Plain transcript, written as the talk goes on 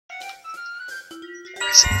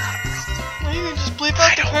is it not a problem? Well, you can just bleep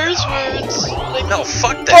out the curse words. Like, no,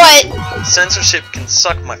 fuck that. What? Censorship can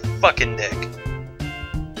suck my fucking dick. You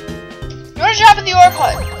wanna drop in the orb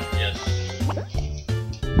hut? Yes.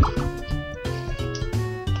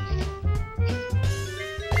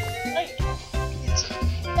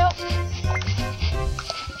 Nope.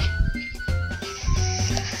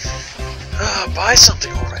 Buy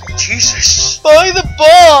something already, Jesus. Buy the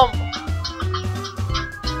bomb!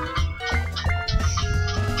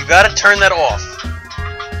 You gotta turn that off.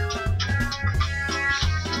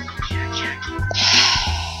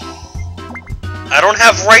 I don't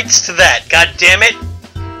have rights to that, god damn it.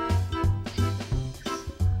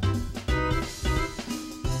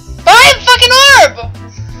 Buy a fucking orb!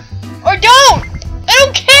 Or don't! I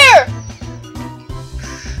don't care!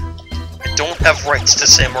 I don't have rights to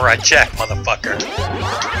Samurai Jack, motherfucker.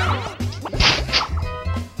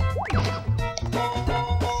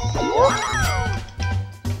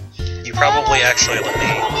 You probably actually let me.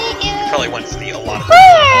 You probably went for the a lot of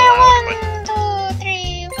One, two,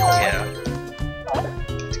 three, four. Yeah.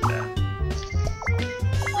 Do that.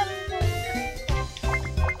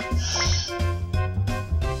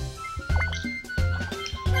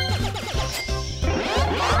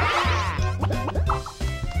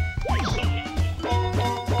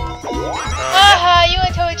 Haha, you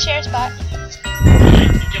went to a chair spot.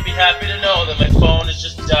 You'll be happy to know that my phone has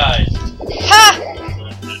just died. Ha!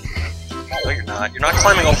 No, you're not. You're not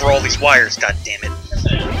climbing over all these wires, god damn it.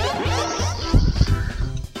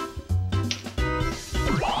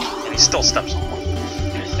 And he still steps on one.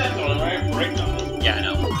 I stepped on it, right? Break on it. Yeah, I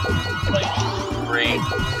know. Like, 3, 2, 1.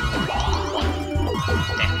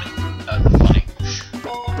 Damn it. Funny.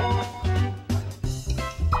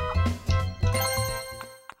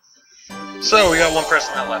 So, we got one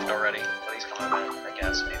person that left already, but he's coming back, I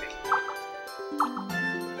guess, maybe.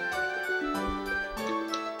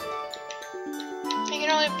 You can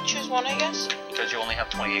only choose one, I guess. Because you only have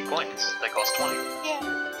 28 coins. They cost 20.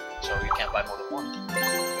 Yeah. So you can't buy more than one.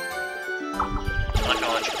 I'm not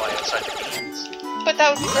gonna let you buy outside the games. But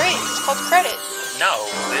that would be great. It's called credit. No,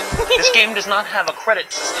 this game does not have a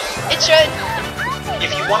credit system. It should.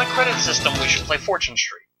 If you want a credit system, we should play Fortune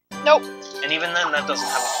Street. Nope. And even then, that doesn't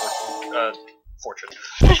have a fortune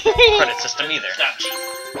credit system either.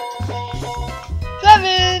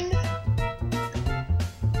 7.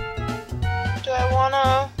 Do I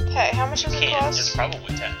wanna pay? How much does it It's cost?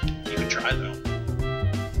 probably 10. You could try though.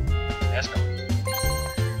 Ask him.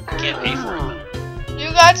 You can't pay for it.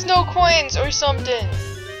 You got no coins or something.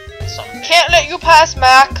 Something. Can't let you pass,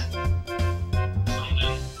 Mac. Something.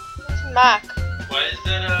 It's Mac. Why is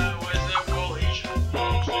that goal Asian? I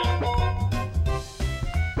don't understand.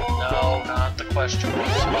 No, not the question.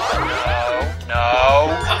 No.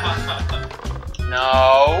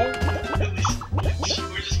 No.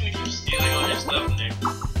 We're just gonna keep stealing all your stuff, Nick.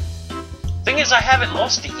 Thing is, I haven't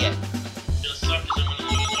lost it yet. It'll suck because I'm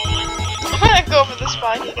gonna lose all my coins. I'm gonna go for the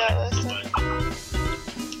spot you got listed.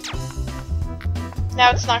 Now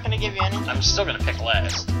it's not gonna give you any. I'm still gonna pick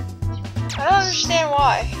last. I don't understand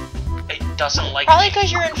why. It doesn't like Probably me.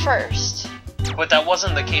 because you're in first. But that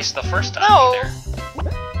wasn't the case the first time No. either.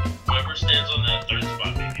 Whoever stands on that third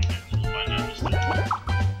spot, maybe we'll find out this time.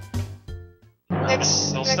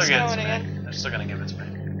 Nick's They'll still get going its pick. again. They're still gonna give its pick.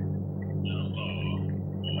 No.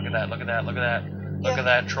 Look at that, look at that, look at that. Look Yeah. at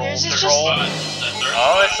that troll. Yours is The just- troll. That third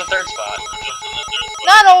Oh, spot. it's the third spot.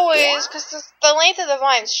 Not always, because the length of the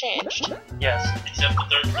vine's changed. Yes. Except the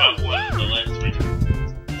third spot was the last week.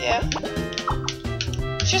 Yeah.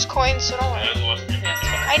 It's just coins, so don't worry. I lost it. Yeah, it's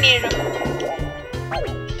fine. I needed them.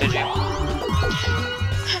 Did you?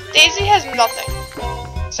 Daisy has nothing.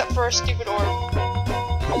 Except for a stupid orb.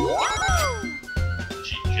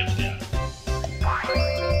 She chips down.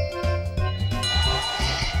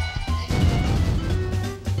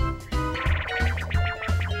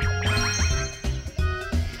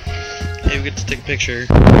 Hey, we get to take a picture.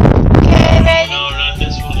 Okay, ready? No, not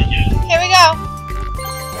this one again. Here we go.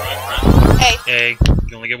 Right, Hey, Hey,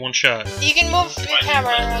 you only get one shot. you can move your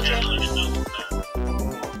camera around you.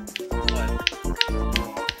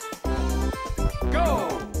 So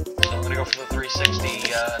I'm gonna go for the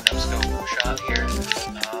 360 no scope shot here.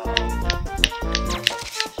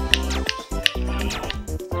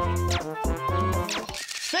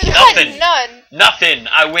 Nothing. None. Nothing.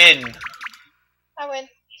 I win. I win.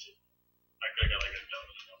 I could've got like a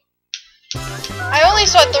double. I only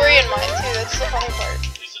saw 3 in mine too, that's the funny part.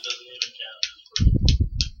 At least it doesn't even count.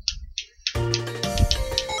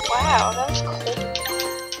 Wow, that was cool. I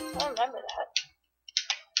don't remember that.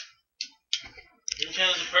 You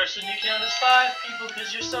count as a person, you count as 5 people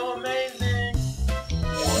because you're so amazing.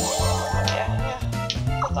 Yeah, yeah.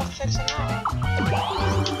 fixing that?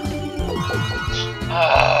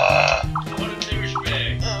 What a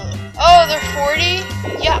douchebag. Oh, they're 40?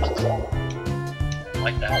 Yuck. I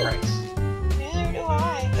like that price. Neither do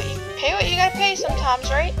I. But you pay what you gotta pay sometimes,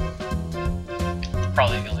 right?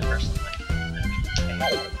 Probably the only person that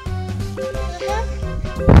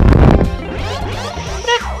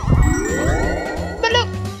Baloo.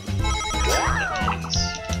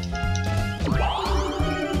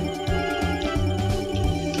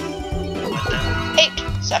 8,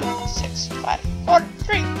 7, 6, 5, 4,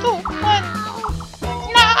 3, 2, 1.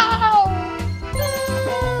 No!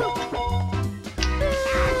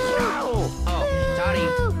 Oh, Dottie.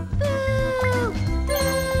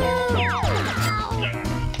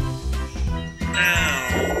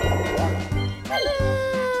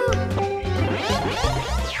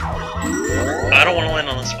 I don't want to land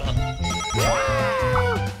on the spot.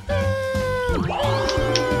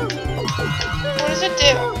 What does it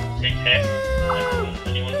do? Take half.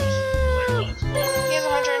 Anyone who's lands on its spot. He has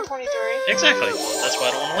 123. Exactly. That's why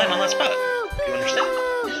I don't want to land on that spot. Do you understand?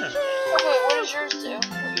 Yeah. Oh, wait, what does yours do?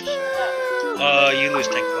 What you should know. You lose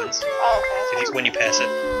 10 coins Oh, okay. when you pass it.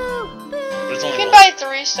 But it's You only can one. buy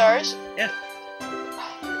 3 stars. Yeah.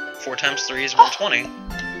 4 times 3 is 120.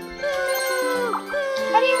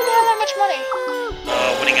 How do you even have that much money?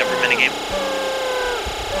 Winning every minigame.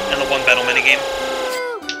 And the one battle minigame.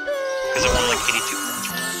 Because I won like 82 coins.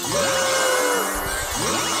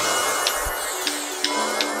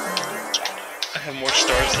 I have more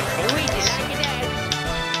stars than coins.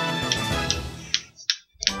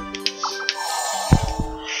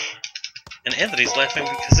 And Anthony's laughing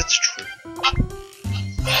because it's true.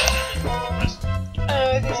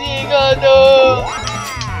 Because he got no.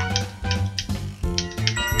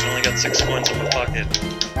 I only got 6 coins in my pocket.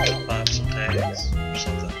 Buy some tags or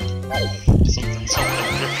something. Something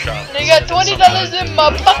thrift shop. And I got $20 in my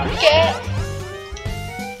pocket.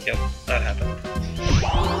 Yep, that happened.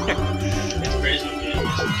 It's crazy when you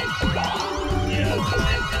yeah, at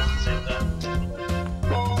the same time.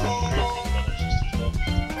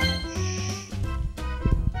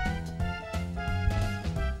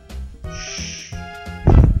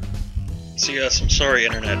 So yes, I'm sorry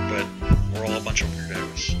internet, but we're all a bunch of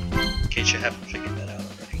weirdos. In case you haven't figured that out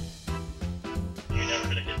already. You're never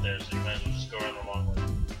gonna get there, so you might as well just go around the long way.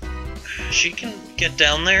 She can get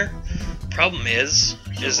down there. Problem is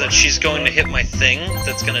that she's going to hit my thing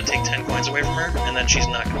that's gonna take 10 coins away from her, and then she's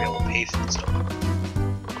not gonna be able to pay for the stuff.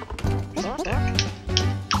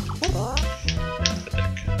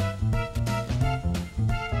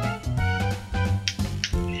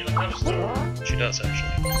 You don't have a star. She does actually.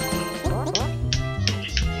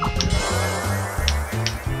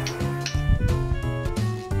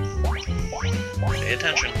 Pay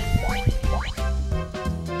attention.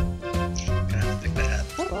 Gonna have to pick that hat.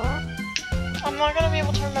 I'm not gonna be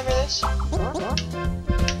able to remember this. I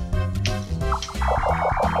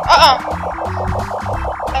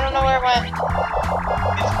don't know where it went.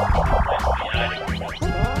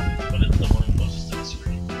 But it's the one closest to the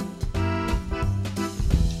screen.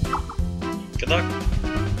 Good luck.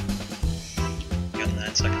 You got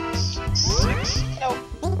 9 seconds. 6. Nope.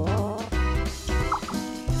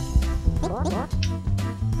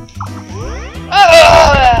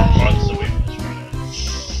 Farthest away from the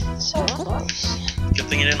screen. So close. Good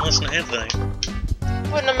thing you didn't listen to Anthony.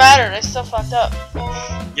 Wouldn't have mattered, I still fucked up.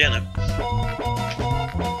 Yeah, no.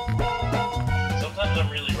 Sometimes I'm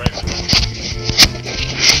really right with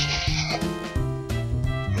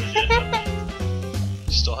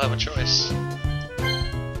You still have a choice.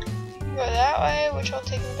 Go that way, which will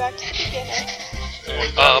take me back to the beginning. Or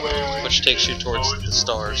up, which takes you towards the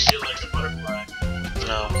stars. feel like a butterfly.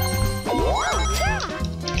 No.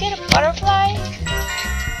 Get a butterfly?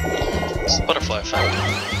 It's the butterfly effect.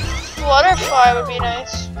 Butterfly would be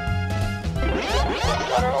nice.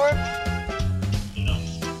 Butter orb?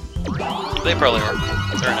 They probably are.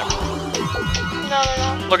 They're in everything. No, they're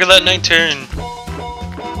not. Look at that 19!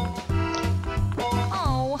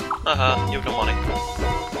 Oh. Haha, you have no money.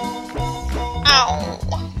 Ow.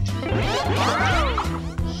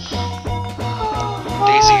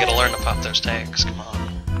 Daisy, you gotta learn to pop those tags, come on.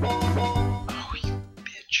 Oh, you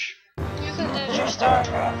bitch. You can lose your star.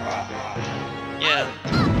 Yeah.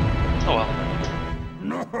 Oh well.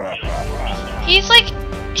 He's like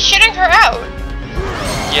shitting her out.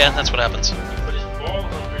 Yeah, that's what happens. Put his ball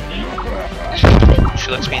under there. She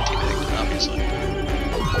likes being too big, obviously.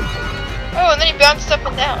 Oh, and then he bounced up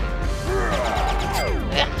and down.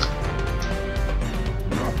 Yeah.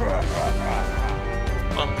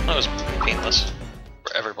 Well, that was painless.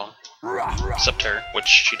 For everyone. Except her, which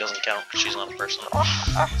she doesn't count because she's not a person.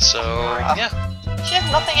 So, yeah. She has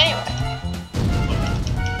nothing anyway.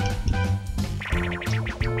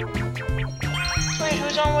 Wait,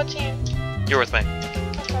 who's on what team? You're with me. Okay,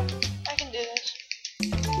 I can do this.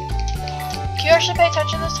 Can you actually pay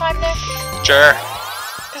attention this time, Nick? Sure.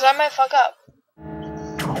 Because I might fuck up.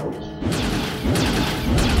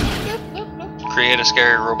 Create a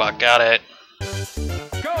scary robot. Got it.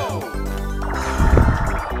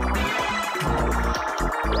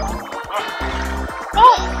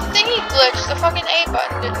 Oh, thingy glitched. The fucking A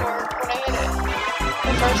button didn't work when I hit it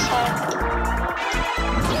the first time.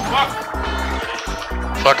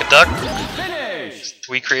 Fuck a duck.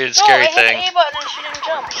 We created a scary I hit thing. the A button and she didn't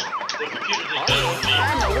jump. The computer did that on me.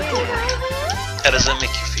 How does that make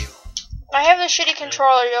you feel? I have the shitty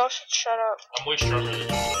controller. Y'all should shut up. I'm way stronger than you.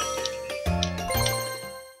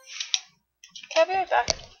 Okay, I'll be right back.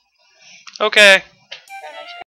 Okay.